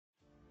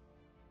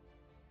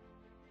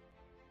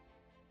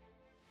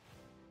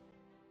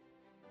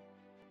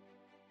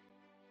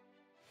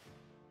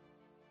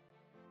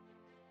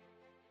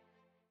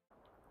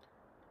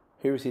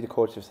Here we see the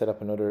coach have set up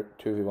another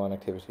 2v1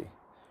 activity,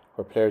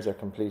 where players are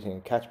completing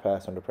a catch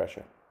pass under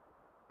pressure.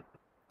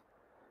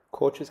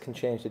 Coaches can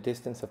change the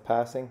distance of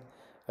passing,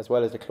 as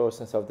well as the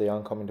closeness of the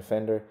oncoming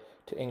defender,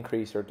 to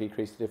increase or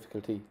decrease the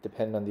difficulty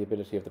depending on the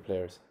ability of the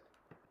players.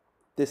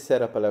 This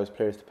setup allows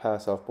players to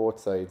pass off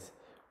both sides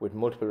with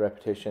multiple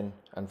repetition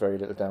and very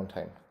little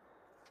downtime.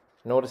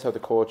 Notice how the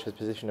coach has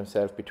positioned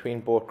himself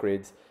between both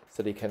grids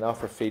so that he can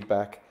offer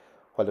feedback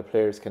while the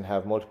players can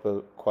have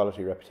multiple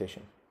quality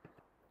repetition.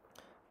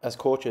 As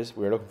coaches,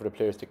 we are looking for the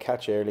players to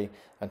catch early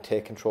and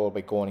take control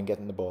by going and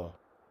getting the ball.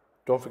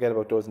 Don't forget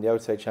about those in the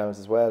outside channels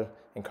as well,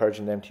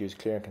 encouraging them to use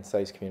clear and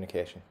concise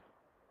communication.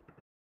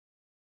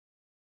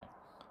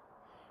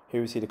 Here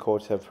we see the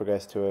coaches have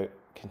progressed to a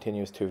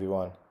continuous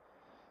 2v1.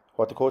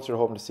 What the coaches are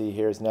hoping to see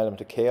here is an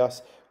element of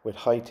chaos with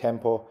high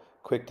tempo,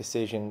 quick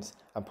decisions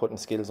and putting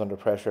skills under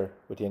pressure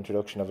with the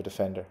introduction of a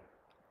defender.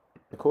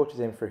 The coach's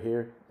aim for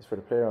here is for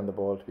the player on the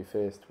ball to be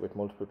faced with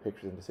multiple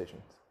pictures and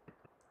decisions.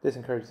 This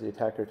encourages the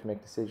attacker to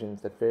make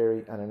decisions that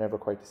vary and are never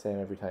quite the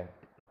same every time.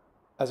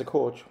 As a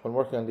coach, when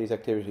working on these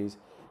activities,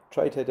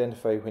 try to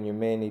identify when you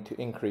may need to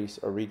increase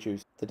or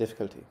reduce the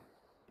difficulty.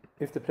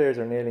 If the players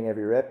are nailing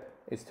every rep,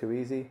 it's too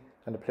easy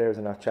and the players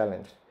are not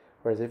challenged,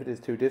 whereas if it is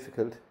too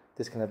difficult,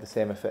 this can have the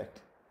same effect.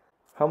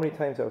 How many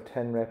times out of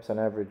 10 reps on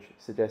average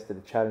suggest that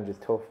the challenge is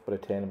tough but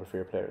attainable for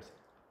your players?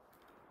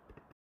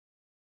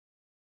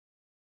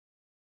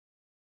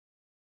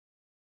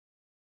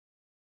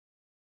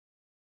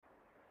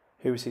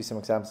 Here we see some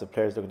examples of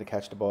players looking to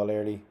catch the ball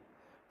early.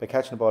 By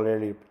catching the ball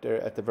early,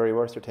 at the very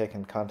worst, they're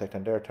taking contact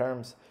on their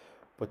terms,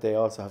 but they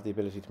also have the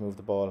ability to move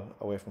the ball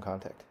away from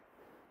contact.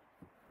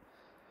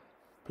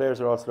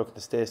 Players are also looking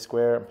to stay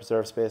square and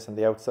preserve space on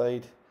the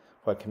outside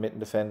while committing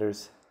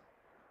defenders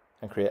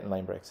and creating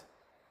line breaks.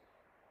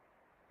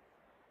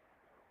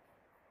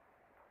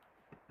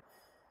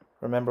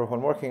 Remember,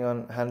 when working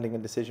on handling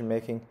and decision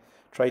making,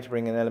 try to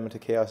bring an element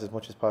of chaos as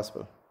much as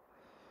possible.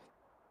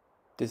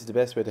 This is the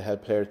best way to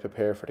help players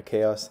prepare for the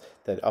chaos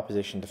that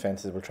opposition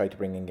defences will try to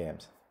bring in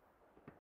games.